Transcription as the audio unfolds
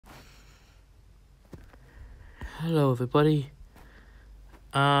Hello everybody.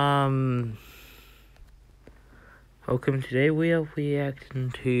 Welcome. Today we are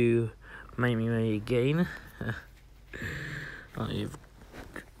reacting to MaimyMayo again.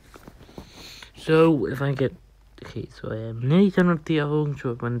 So if I get so I am nearly done with the other one,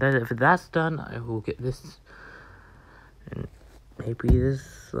 so if that's done, I will get this and maybe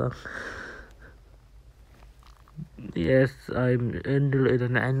this. Yes, I'm in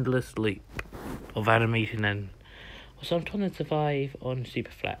an endless loop of animation, and also I'm trying to survive on super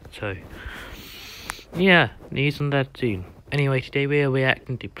flat, so yeah, news on that soon. Anyway, today we are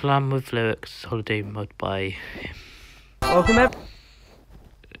reacting to Plum with lyrics holiday mod by Welcome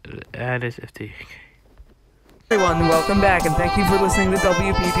and it's FT. everyone, welcome back, and thank you for listening to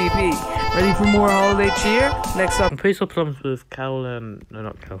WPPP. Ready for more holiday cheer? Next up, I'm pretty sure Plum's with Cal, no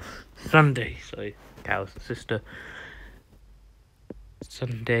not Cal, Sunday, sorry, Cal's sister.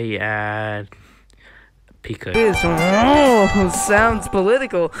 Sunday and Pico. sounds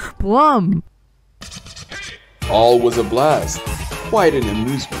political. Plum. All was a blast, quite an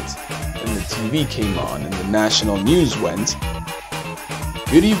amusement, and the TV came on and the national news went,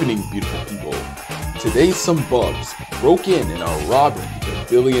 "Good evening, beautiful people. Today some bugs broke in and are robbing the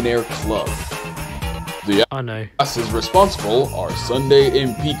billionaire club. The asses responsible are Sunday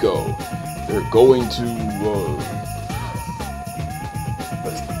and Pico. They're going to,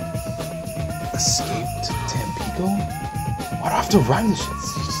 escape to Tampico? Why do I have to rhyme this shit?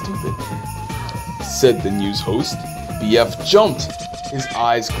 It's just stupid," said the news host. BF jumped. His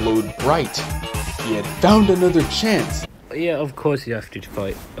eyes glowed bright. He had found another chance. Yeah, of course you have to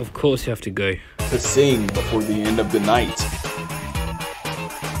fight. Of course you have to go. To sing before the end of the night.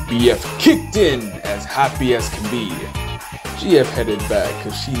 BF kicked in as happy as can be. GF headed back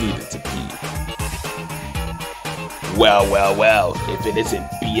cause she needed to pee. Well, if it isn't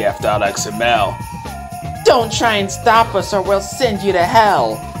BF.XML. Don't try and stop us or we'll send you to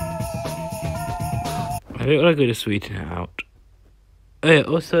hell. I think I'll go to sweeten it out. Oh yeah,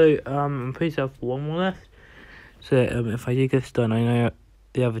 also, I'm pretty sure I have one more left. So, if I do get this done, I know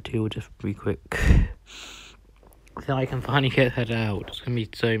the other two will just be quick. So I can finally get that out. It's gonna be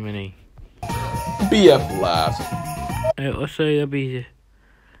so many. BF laughed. Also, there'll be...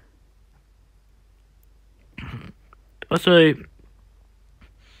 Also,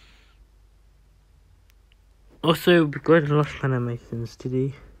 we've got a lot of animations to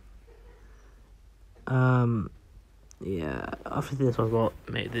do. Yeah, after this I've got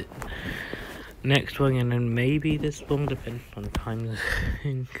maybe the next one, and then maybe this one, depending on time.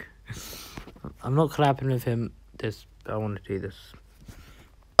 I'm not collabing with him. I want to do this.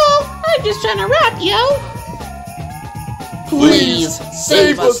 Oh, I'm just trying to rap, yo. Please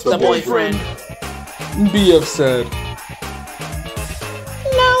save us the boyfriend. BF said.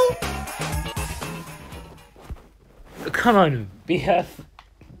 No. Come on, BF.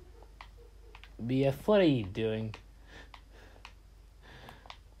 BF, what are you doing?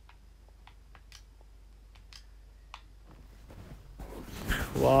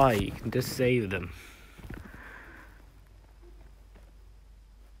 Why? You can just save them.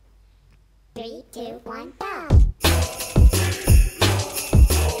 3, 2, 1, go.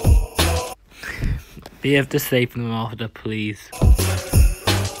 BF, just save them after, please.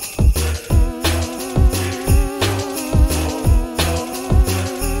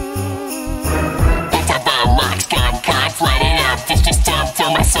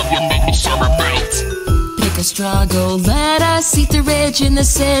 Tell myself you'll make me show my might. Pick a struggle, let us seek the rich in the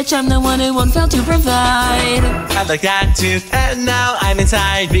sitch. I'm the one who won't fail to provide. I like that too, and now I'm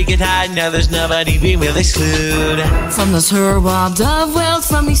inside. We can hide, now there's nobody we will exclude. From those who are robbed of wealth,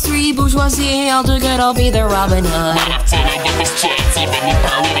 from these three bourgeoisie, all too good, I'll be the Robin Hood. Not up till I get this chance, even if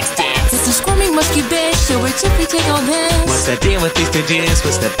politics dance. It's a squirming musky bitch, so it's if we take all this. What's the deal with these two dudes?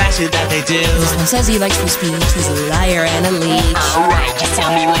 What's the bad shit that they do? This one says he likes free speech, he's a liar and a leech. Alright, just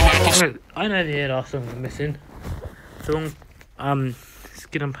tell me when I can. I know the last song I'm missing. Song,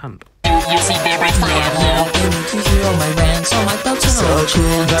 Skin and Pump. You see the red flag, I need to hear all my rants, all my thoughts and all my But we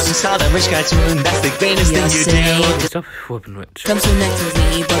chants. saw the rich cartoon, that's the greatest thing you do. Stop whooping rich. Come connect with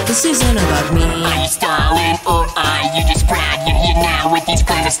me, but this isn't about me. Are you stalling or are you just proud? You're here now with these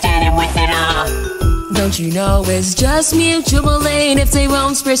clowns are standing with it all. Don't you know it's just mutual aid? If they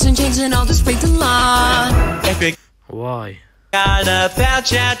won't spare some change, then I'll just break the law. Epic. Why? Got a bad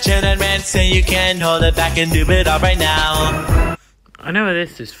chat, turn and rant, say you can hold it back and do it all right now. I know where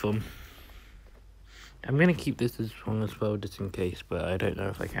this is from. I'm gonna keep this as long as well, just in case, but I don't know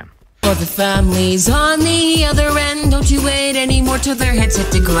if I can. For the families on the other end, don't you wait anymore till their heads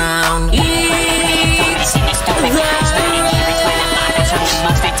hit the ground. Eat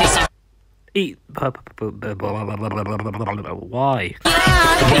Eat. Why?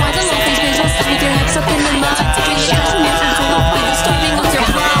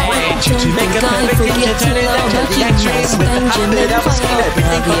 To make a perfect thing to turn it down to the extremes with a puppet of a scheme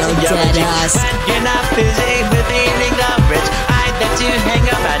everything goes in your ass. You're not busy with eating the rich. I let you hang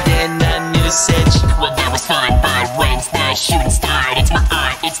around in a new sitch. Well, that was fun, but when's the shooting start? It's my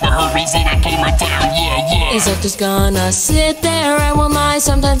art, it's the whole reason I came on down, yeah. Is it just gonna sit there? I won't lie.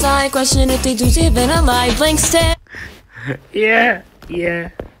 Sometimes I question if they do even alive. Links to. Yeah.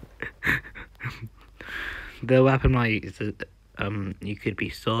 The weapon is you could be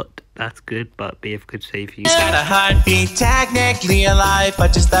shot. That's good, but BF could save you. He's got a heartbeat, technically alive,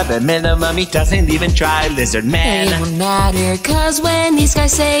 but just at the minimum he doesn't even try. Lizard man. It won't matter, cause when these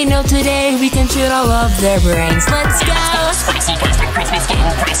guys say no today, we can shoot all of their brains. Let's go! Spicy, cause the Christmas getting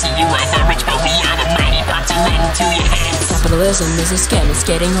pricey. You are the rich, but we are the mighty. About to lend into your hands. Capitalism is a scam, it's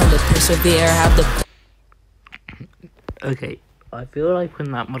getting hard to persevere. Have the. Okay, I feel like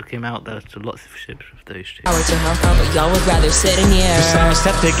when that mod came out, there was lots of ships with those two. Power to help out, but y'all would rather sit in here. Some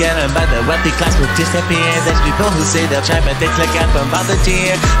step together, but the wealthy class will disappear. There's people who say they'll try, but they click out from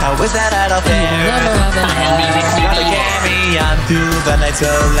volunteer. How is that at all fair? Never have an Gotta carry on through the night, so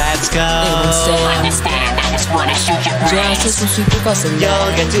let's go. It won't stay. Understand, I just wanna shoot your brain. Justice will super fussing.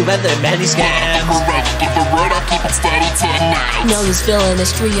 You'll get to weather many scams. Already give the word, I'll keep it steady tonight. No, this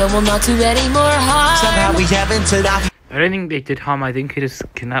villainous trio will not do any more harm. Somehow we haven't enough. I don't think they did harm. I think he just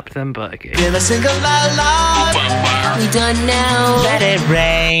kidnapped them, but okay. In a single alone. We done now. Let it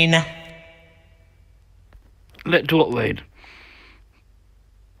rain. Let what rain?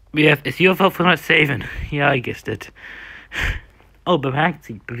 Yeah, it's your fault for not saving. Yeah, I guessed it. Oh, but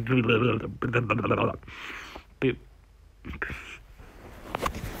actually.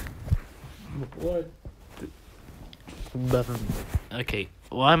 What? Okay,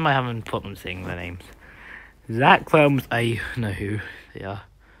 why am I having problems saying their names? Zach Plums, I know who they are.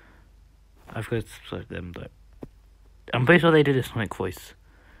 I've got to subscribe to them, but I'm pretty sure they did a Sonic voice.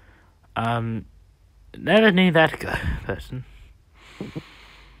 Never knew that person.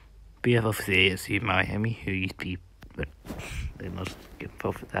 BF obviously is MaimyMayo, who used to be, but they must get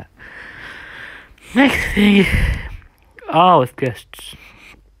involved with that. Next thing, it's guests.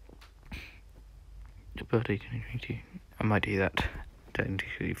 Birthday 2022. I might do that.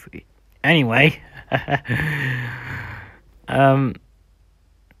 Technically free. Anyway,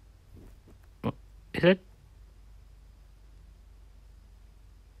 is it?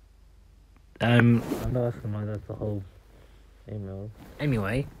 I'm not asking why that's the whole email.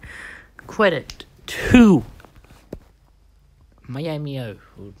 Anyway, credit to MaimyMayo,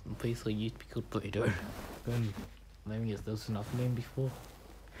 who previously used to be called Burrito. Maybe it's those enough name before.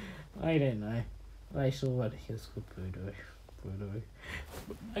 I don't know. I saw what he was called Burrito.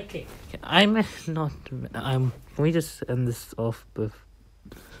 Okay, I'm not. Can we just end this off with?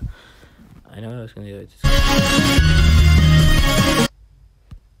 I know I was gonna do it.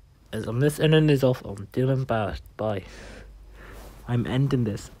 As I'm this ending this off, I'm still embarrassed. Bye. I'm ending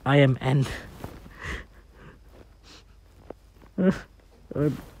this. I am end.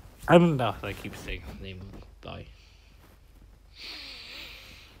 I'm not. I keep saying his name. Bye.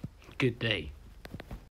 Good day.